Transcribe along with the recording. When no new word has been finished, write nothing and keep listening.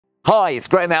Hi, it's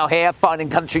Graham Howell here, finding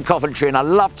country Coventry, and I'd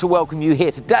love to welcome you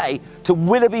here today to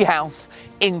Willoughby House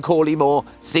in Corley Moor,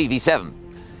 CV7.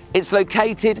 It's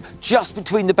located just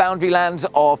between the boundary lands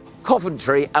of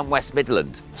Coventry and West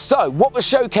Midland. So what we're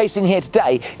showcasing here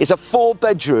today is a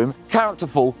 4-bedroom,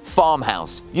 characterful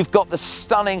farmhouse. You've got the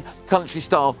stunning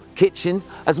country-style kitchen,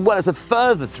 as well as a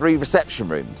further 3 reception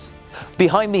rooms.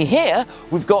 Behind me here,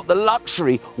 we've got the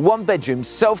luxury 1-bedroom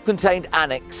self-contained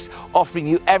annex, offering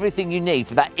you everything you need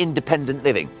for that independent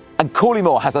living. And Corley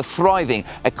Moor has a thriving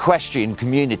equestrian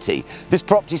community. This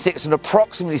property sits on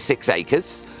approximately 6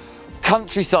 acres,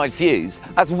 countryside views,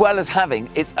 as well as having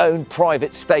its own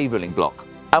private stabling block.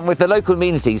 And with the local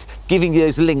amenities giving you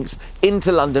those links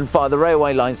into London via the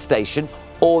railway line station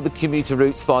or the commuter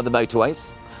routes via the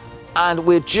motorways. And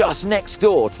we're just next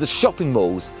door to the shopping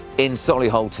malls in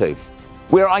Solihull too.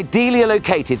 We're ideally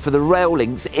located for the rail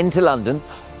links into London,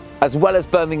 as well as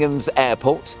Birmingham's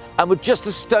airport, and we're just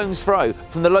a stone's throw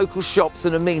from the local shops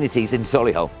and amenities in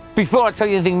Solihull. Before I tell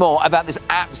you anything more about this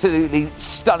absolutely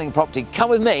stunning property, come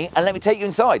with me and let me take you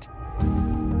inside.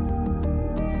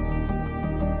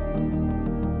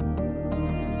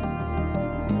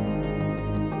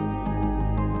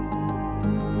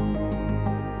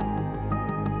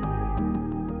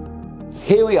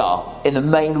 Here we are in the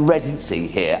main residency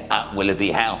here at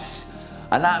Willoughby House.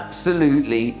 An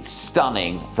absolutely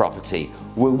stunning property.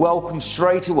 We're welcomed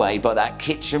straight away by that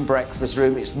kitchen breakfast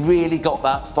room. It's really got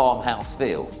that farmhouse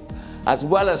feel, as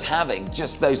well as having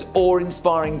just those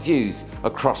awe-inspiring views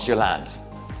across your land.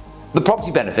 The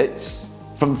property benefits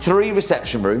from 3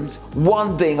 reception rooms,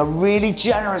 1 being a really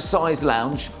generous sized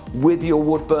lounge with your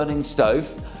wood-burning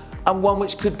stove, and 1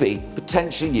 which could be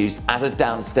potentially used as a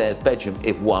downstairs bedroom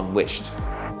if one wished.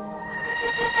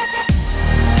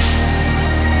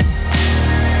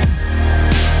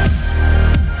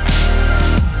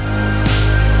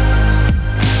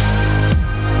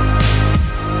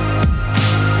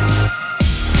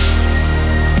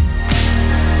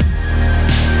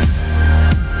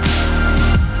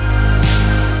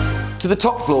 To the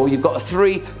top floor, you've got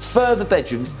 3 further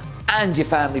bedrooms and your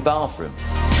family bathroom.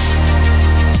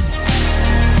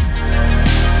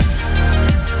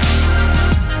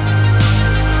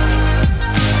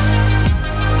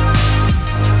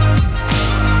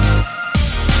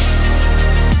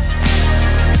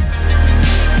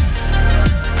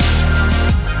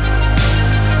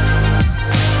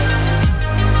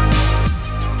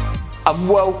 And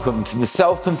welcome to the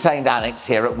self-contained annex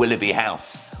here at Willoughby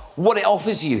House. What it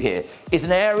offers you here is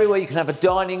an area where you can have a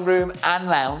dining room and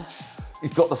lounge.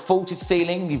 You've got the vaulted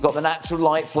ceiling, you've got the natural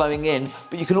light flowing in,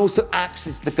 but you can also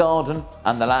access the garden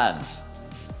and the land.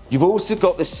 You've also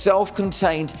got this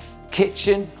self-contained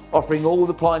kitchen, offering all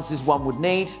the appliances one would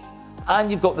need, and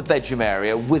you've got the bedroom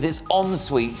area with its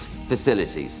ensuite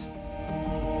facilities.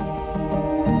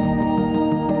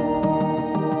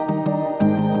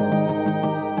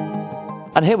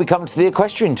 And here we come to the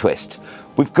equestrian twist.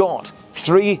 We've got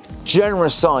 3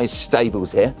 generous sized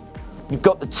stables here. You've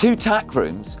got the 2 tack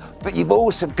rooms, but you've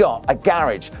also got a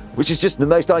garage, which is just the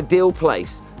most ideal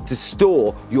place to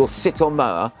store your sit-on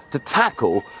mower to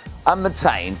tackle and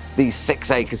maintain these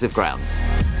 6 acres of ground.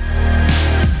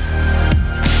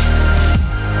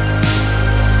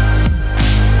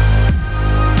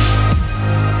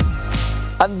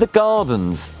 And the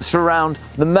gardens surround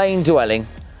the main dwelling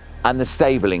and the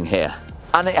stabling here.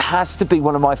 And it has to be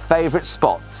one of my favourite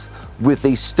spots with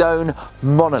these stone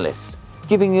monoliths,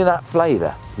 giving you that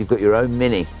flavour. You've got your own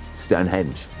mini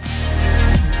Stonehenge.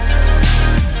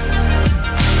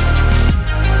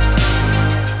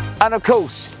 And of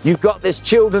course, you've got this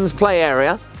children's play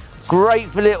area, great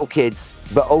for little kids,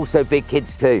 but also big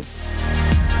kids too.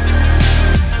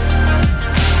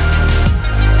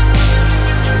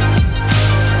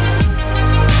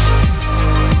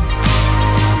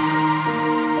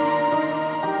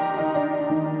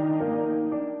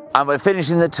 And we're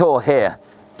finishing the tour here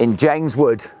in James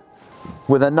Wood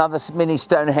with another mini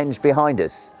Stonehenge behind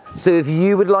us. So if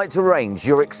you would like to arrange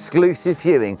your exclusive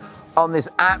viewing on this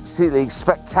absolutely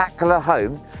spectacular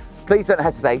home, please don't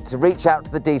hesitate to reach out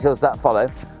to the details that follow.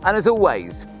 And as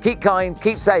always, keep kind,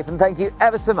 keep safe, and thank you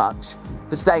ever so much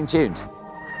for staying tuned.